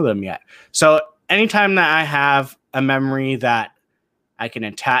didn't know them yet. So anytime that I have a memory that I can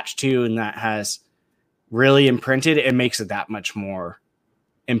attach to and that has really imprinted, it makes it that much more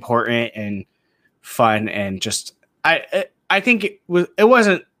important and fun. And just, I think it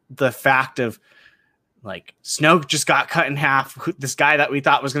wasn't the fact of like Snoke just got cut in half. This guy that we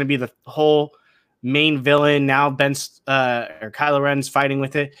thought was going to be the whole main villain, now or Kylo Ren's fighting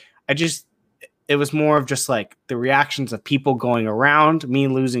with it. It was more of just like the reactions of people going around, me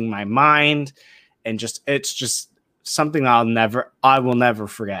losing my mind, and it's just something I will never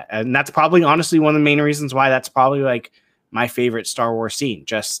forget. And that's probably honestly one of the main reasons why that's probably like my favorite Star Wars scene.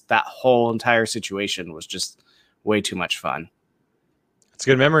 Just that whole entire situation was just way too much fun. It's a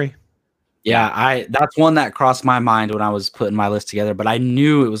good memory. Yeah, that's one that crossed my mind when I was putting my list together, but I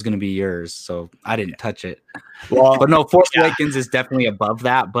knew it was going to be yours, so I didn't touch it. Well, but no, Force Awakens is definitely above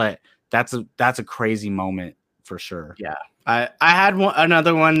that, but that's a crazy moment for sure. Yeah, I had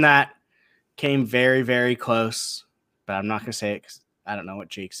another one that came very, very close, but I'm not going to say it because I don't know what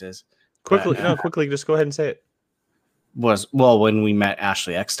Jake's is. Quickly, just go ahead and say it. When we met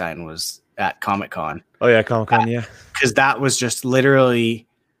Ashley Eckstein was at Comic-Con. Oh yeah, Comic-Con, yeah. Because that was just literally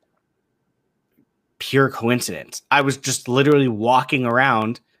pure coincidence. I was just literally walking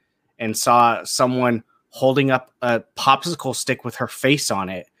around and saw someone holding up a popsicle stick with her face on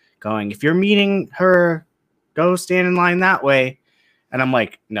it, going, "If you're meeting her, go stand in line that way." And I'm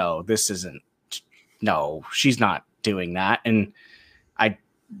like, no, no, she's not doing that. And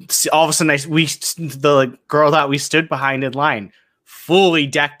all of a sudden, the girl that we stood behind in line, fully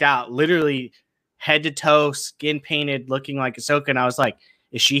decked out, literally head to toe, skin painted, looking like Ahsoka. And I was like,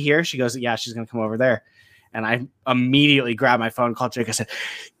 "Is she here?" She goes, "Yeah, she's going to come over there." And I immediately grabbed my phone, called Jake. I said,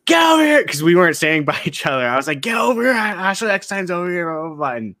 "Get over here." Because we weren't standing by each other. I was like, "Get over here. Ashley Eckstein's over here." Blah, blah,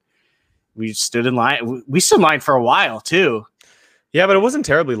 blah. And we stood in line. We stood in line for a while, too. Yeah, but it wasn't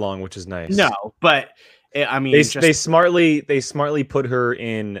terribly long, which is nice. No, but I mean, they smartly put her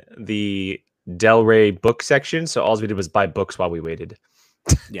in the Del Rey book section, so all we did was buy books while we waited.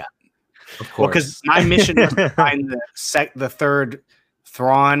 Yeah, Of course. well, because my mission was to find the third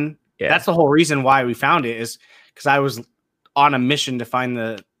Thrawn. Yeah. That's the whole reason why we found it, is because I was on a mission to find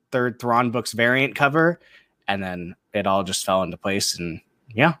the third Thrawn books variant cover, and then it all just fell into place. And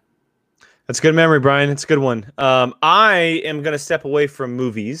yeah. That's a good memory, Brian. It's a good one. I am going to step away from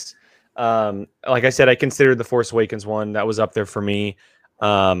movies. Like I said, I considered the Force Awakens one. That was up there for me.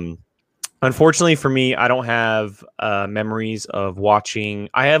 Unfortunately for me, I don't have memories of watching.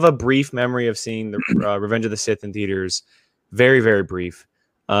 I have a brief memory of seeing the Revenge of the Sith in theaters. Very, very brief.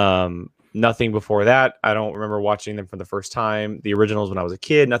 Nothing before that. I don't remember watching them for the first time. The originals when I was a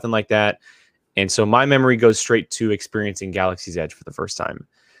kid, nothing like that. And so my memory goes straight to experiencing Galaxy's Edge for the first time.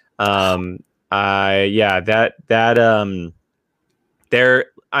 I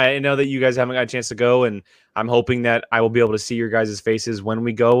know that you guys haven't got a chance to go, and I'm hoping that I will be able to see your guys' faces when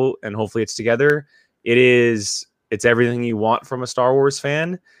we go, and hopefully it's together. It's everything you want from a Star Wars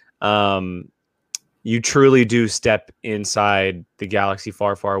fan. You truly do step inside the galaxy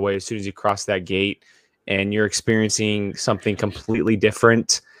far, far away as soon as you cross that gate, and you're experiencing something completely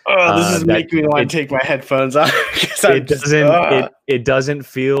different. Oh, this is making me want to take my headphones off. It doesn't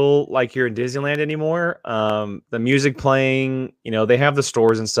feel like you're in Disneyland anymore. The music playing, they have the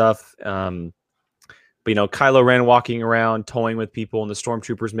stores and stuff. But Kylo Ren walking around, toying with people, and the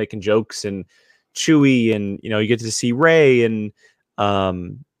stormtroopers making jokes, and Chewie, and you get to see Rey, and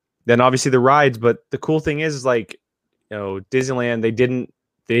then obviously the rides. But the cool thing is like, Disneyland, they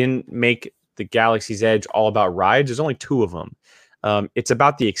didn't make the Galaxy's Edge all about rides. There's only 2 of them. It's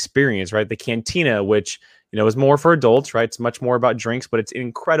about the experience, right? The cantina, which, is more for adults, right? It's much more about drinks, but it's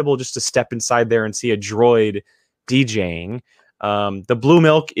incredible just to step inside there and see a droid DJing. The blue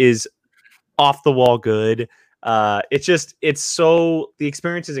milk is off the wall good. The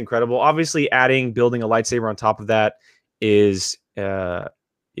experience is incredible. Obviously building a lightsaber on top of that is very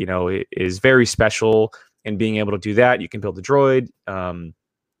special, and being able to do that, you can build a droid.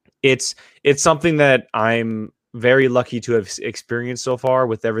 It's something that I'm very lucky to have experienced so far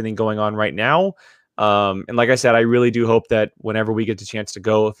with everything going on right now. And like I said, I really do hope that whenever we get the chance to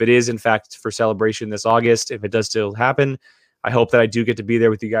go, if it is in fact for Celebration this August, if it does still happen, I hope that I do get to be there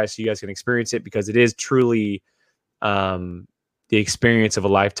with you guys so you guys can experience it, because it is truly the experience of a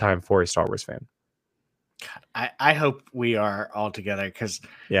lifetime for a Star Wars fan. I hope we are all together, because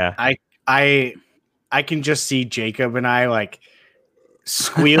yeah, I can just see Jacob and I like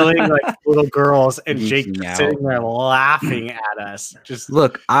squealing like little girls, and Jake sitting there laughing at us. Just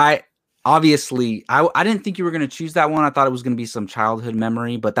look, I didn't think you were going to choose that one. I thought it was going to be some childhood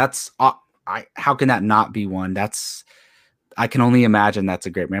memory, but that's how can that not be one? I can only imagine that's a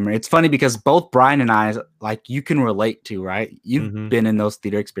great memory. It's funny because both Brian and I, like, you can relate to, right? You've been in those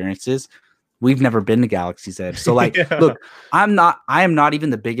theater experiences. We've never been to Galaxy's Edge. So like, yeah. Look, I am not even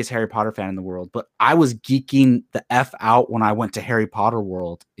the biggest Harry Potter fan in the world, but I was geeking the F out when I went to Harry Potter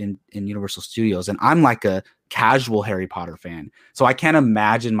World in Universal Studios. And I'm like a casual Harry Potter fan. So I can't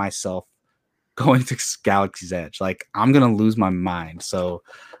imagine myself going to Galaxy's Edge. Like, I'm going to lose my mind. So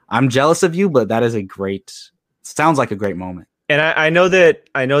I'm jealous of you, but that is sounds like a great moment. And I know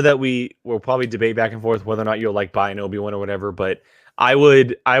that we will probably debate back and forth whether or not you'll like buy an Obi-Wan or whatever, but it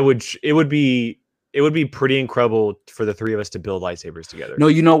would be pretty incredible for the 3 of us to build lightsabers together. No,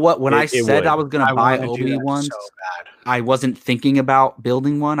 you know what? When I said I was going to buy Obi-Wan, I wasn't thinking about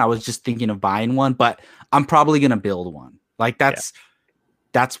building one. I was just thinking of buying one, but I'm probably going to build one. Like that's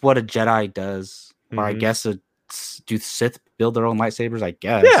what a Jedi does. Or I guess do Sith build their own lightsabers? I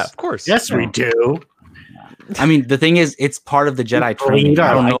guess. Yeah, of course. Yes, we do. I mean, the thing is, it's part of the Jedi training.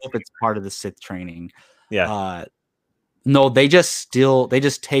 I don't know if it's part of the Sith training. Yeah. No, they just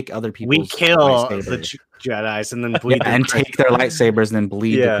take other people's. We kill the Jedis and then bleed and take their lightsabers and then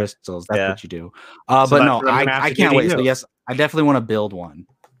bleed the Yeah. crystals. That's Yeah. what you do. So But that's no, what I'm gonna have I to do can't to wait. So you. yes, I definitely want to build one.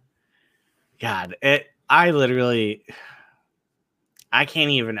 God, I can't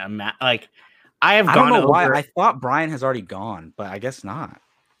even imagine. Like, I have I gone don't know why. over. I thought Brian has already gone, but I guess not.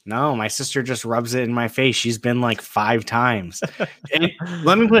 No, my sister just rubs it in my face. She's been like 5 times. And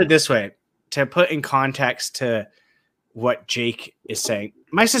let me put it this way to put in context to what Jake is saying.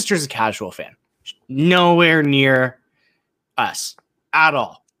 My sister's a casual fan, nowhere near us at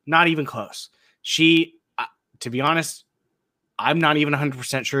all, not even close. She, to be honest, I'm not even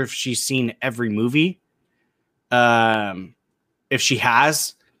 100% sure if she's seen every movie. If she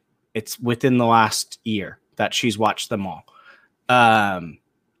has, it's within the last year that she's watched them all.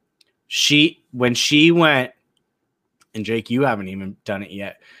 When she went, and Jake, you haven't even done it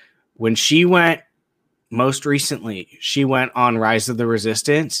yet. When she went most recently, she went on Rise of the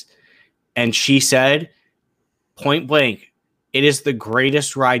Resistance, and she said, point blank, it is the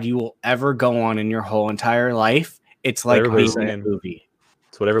greatest ride you will ever go on in your whole entire life. It's like being everybody's in a saying. movie.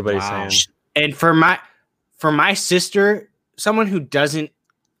 That's what everybody's Wow. saying. And for my sister, someone who doesn't,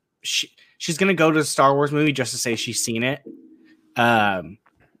 she's gonna go to the Star Wars movie just to say she's seen it.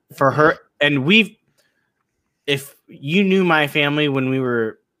 For her, and if you knew my family when we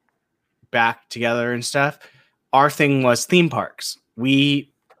were back together and stuff, our thing was theme parks.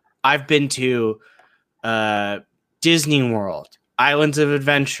 I've been to Disney World, Islands of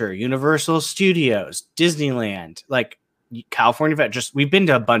Adventure, Universal Studios, Disneyland, like California Vet. Just we've been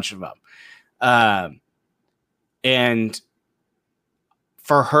to a bunch of them, and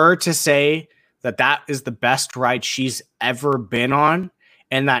for her to say that is the best ride she's ever been on,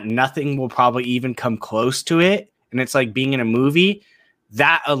 and that nothing will probably even come close to it, and it's like being in a movie,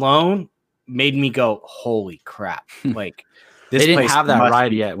 that alone made me go, "Holy crap!" Like this They didn't place have that must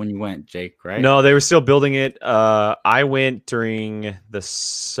ride be- yet when you went, Jake, right? No, they were still building it. I went during the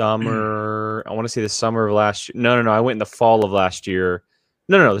summer. I want to say the summer of last year. No. I went in the fall of last year.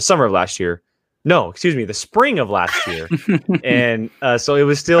 No, the summer of last year. No, excuse me, the spring of last year. And so it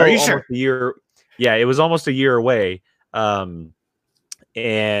was still Are you almost sure? a year. Yeah, it was almost a year away. I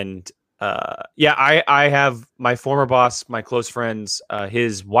have my former boss, my close friends,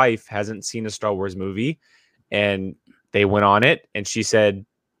 his wife hasn't seen a Star Wars movie, and they went on it, and she said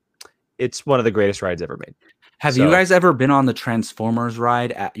it's one of the greatest rides ever made. Have So- you guys ever been on the Transformers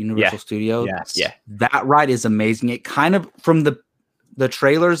ride at Universal Studios? Yes. Yeah. That ride is amazing. It kind of, from the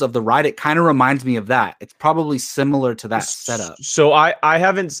trailers of the ride, it kind of reminds me of that. It's probably similar to that setup. So I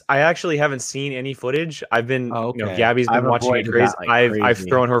actually haven't seen any footage. I've been, Oh, okay. Gabby's been I've watching it avoided crazy. that like I've crazy.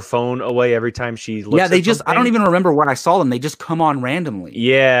 thrown her phone away every time she looks. Yeah, they at just, I don't something. even remember when I saw them. They just come on randomly.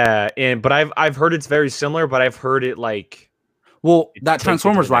 Yeah, but I've heard it's very similar, but I've heard it like Well, It that takes it to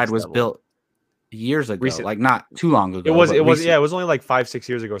Transformers the ride next was level. built years ago, Recent. like not too long ago. it was but recent. it was only like 5-6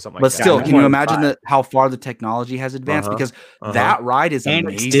 years ago or something But like still, that. can you Yeah. imagine how far the technology has advanced? Uh-huh. Because Uh-huh. that ride is And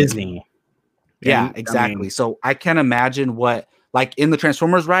amazing. it's Disney. Yeah, And, I exactly. mean- So I can imagine what, like in the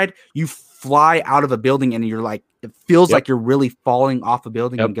Transformers ride, you fly out of a building and you're like, it feels Yep. like you're really falling off a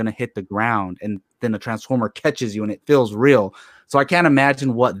building Yep. and gonna hit the ground, and then a Transformer catches you and it feels real. So I can't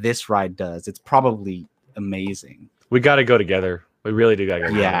imagine what this ride does. It's probably amazing. We got to go together. We really do got to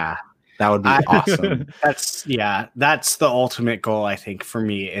go. Yeah, that would be I- awesome. That's the ultimate goal, I think, for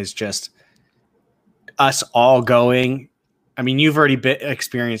me, is just us all going. I mean, you've already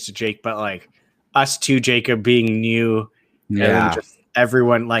experienced it, Jake, but like us two, Jacob, being new, and Yeah. then just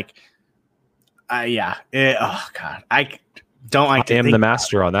everyone like, oh god, I don't like I to am think the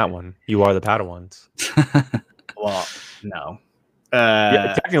master on that one. You are the Padawans. Well, no,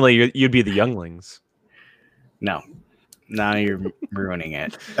 Yeah, technically, you'd be the younglings. no. Now you're ruining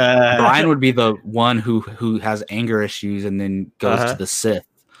it. Brian would be the one who has anger issues and then goes Uh-huh. to the Sith.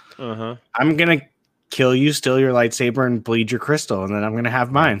 I'm gonna kill you, steal your lightsaber, and bleed your crystal, and then I'm gonna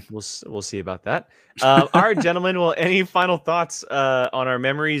have mine. We'll see about that. All right, gentlemen. Well, any final thoughts on our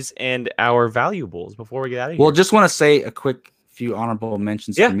memories and our valuables before we get out of here? Well, just want to say a quick few honorable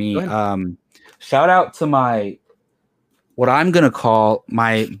mentions Yeah, for me. go ahead. Shout out to what I'm gonna call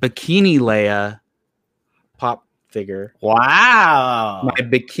my Bikini Leia pop figure. Wow. My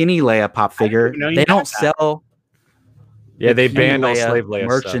Bikini Leia pop figure. didn't know you They had don't that. sell yeah, they Bikini banned all Leia slave Leia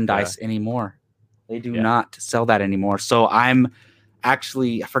merchandise stuff, anymore. They do Yeah. not sell that anymore. So I'm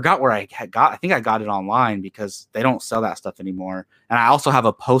actually, I forgot where I got. I think I got it online because they don't sell that stuff anymore. And I also have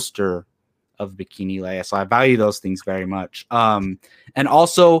a poster of Bikini Leia, so I value those things very much. And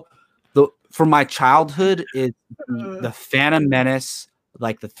also from my childhood is the Phantom Menace,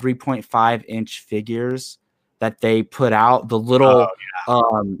 like the 3.5-inch figures that they put out, the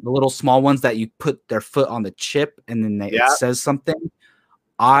little small ones that you put their foot on the chip and then it says something.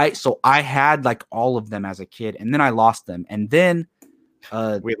 I had like all of them as a kid, and then I lost them, and then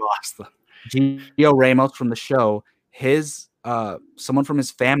we lost them. Gio Ramos from the show, his someone from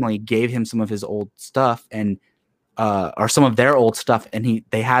his family gave him some of his old stuff and or some of their old stuff, and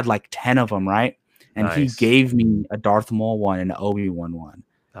they had like 10 of them, right? And he gave me a Darth Maul one and an Obi-Wan one.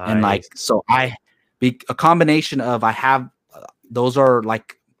 And like, so a combination of I have those are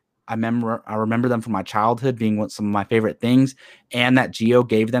like I remember them from my childhood being some of my favorite things, and that Gio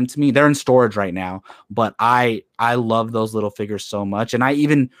gave them to me. They're in storage right now, but I love those little figures so much. And I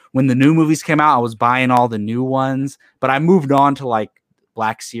even when the new movies came out, I was buying all the new ones, but I moved on to like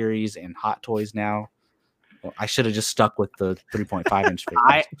Black Series and Hot Toys now. Well, I should have just stuck with the 3.5 inch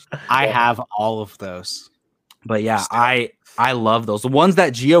figures. I have all of those. But yeah, I love those. The ones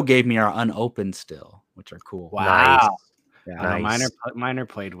that Gio gave me are unopened still, which are cool. Wow. Nice. Yeah. Nice. Mine are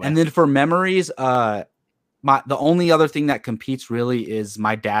played with. And then for memories, the only other thing that competes really is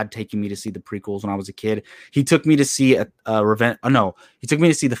my dad taking me to see the prequels when I was a kid. He took me to see he took me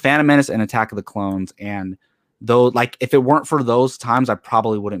to see the Phantom Menace and Attack of the Clones. And though, like, if it weren't for those times, I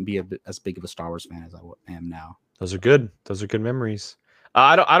probably wouldn't be as big of a Star Wars fan as I am now. Those are good. Those are good memories.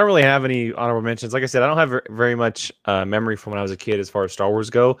 I don't really have any honorable mentions. Like I said, I don't have very much memory from when I was a kid as far as Star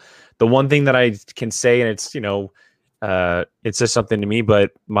Wars go. The one thing that I can say, and it's it's just something to me,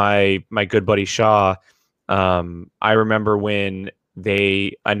 but my good buddy Shaw, I remember when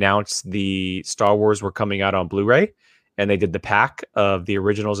they announced the Star Wars were coming out on Blu-ray, and they did the pack of the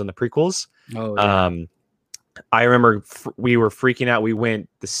originals and the prequels. Oh, yeah. I remember we were freaking out. We went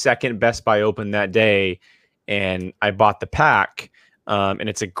the second Best Buy open that day, and I bought the pack. And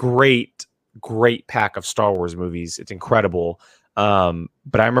it's a great pack of Star Wars movies. It's incredible.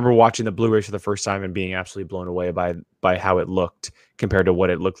 But I remember watching the Blu-ray for the first time and being absolutely blown away by how it looked compared to what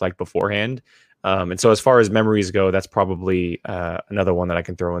it looked like beforehand. And so as far as memories go, that's probably another one that I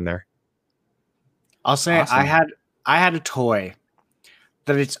can throw in there. I'll say awesome. I had a toy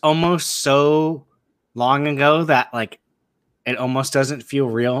that it's almost so long ago that like it almost doesn't feel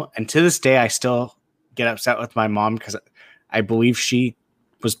real. And to this day, I still get upset with my mom because I believe she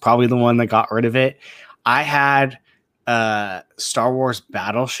was probably the one that got rid of it. I had a Star Wars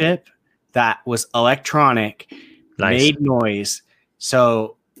battleship that was electronic, made noise.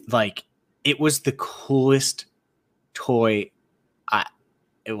 So like it was the coolest toy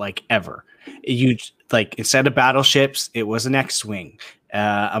ever. You like instead of battleships, it was an X-wing,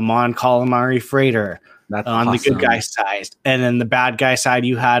 a Mon Calamari freighter. That's on awesome. The good guy side, and then the bad guy side,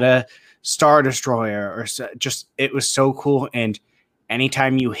 you had a Star Destroyer, or just it was so cool. And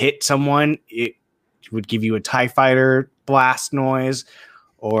anytime you hit someone, it would give you a TIE fighter blast noise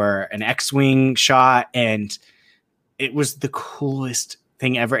or an X-wing shot, and it was the coolest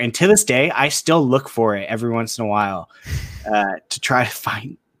thing ever. And to this day, I still look for it every once in a while to try to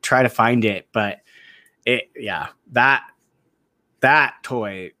find it. But that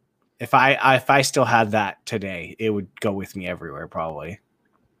toy, if I still had that today, it would go with me everywhere probably.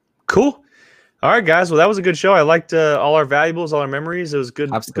 Cool. All right, guys. Well, that was a good show. I liked all our valuables, all our memories. It was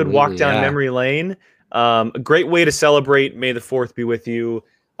good. Absolutely, good walk down memory lane. A great way to celebrate May the 4th be with you.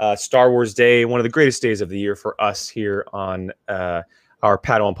 Star Wars Day, one of the greatest days of the year for us here on our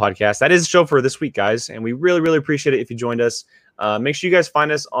Padawan podcast. That is the show for this week, guys. And we really, really appreciate it if you joined us. Make sure you guys find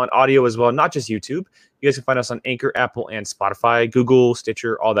us on audio as well, not just YouTube. You guys can find us on Anchor, Apple, and Spotify, Google,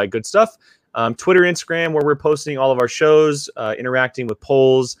 Stitcher, all that good stuff. Twitter, Instagram, where we're posting all of our shows, interacting with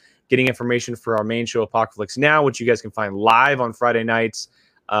polls, getting information for our main show, Apocalypse Now, which you guys can find live on Friday nights,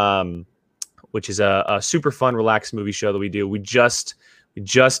 which is a super fun, relaxed movie show that we do. We just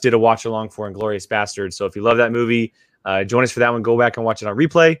did a watch along for Inglourious Basterds. So if you love that movie, join us for that one. Go back and watch it on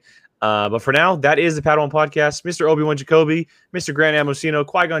replay. But for now, that is the Padawan Podcast. Mr. Obi-Wan Jacoby, Mr. Grant Amosino,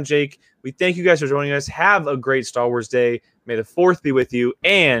 Qui-Gon Jake. We thank you guys for joining us. Have a great Star Wars Day. May the 4th be with you,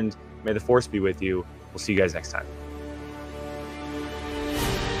 and may the Force be with you. We'll see you guys next time.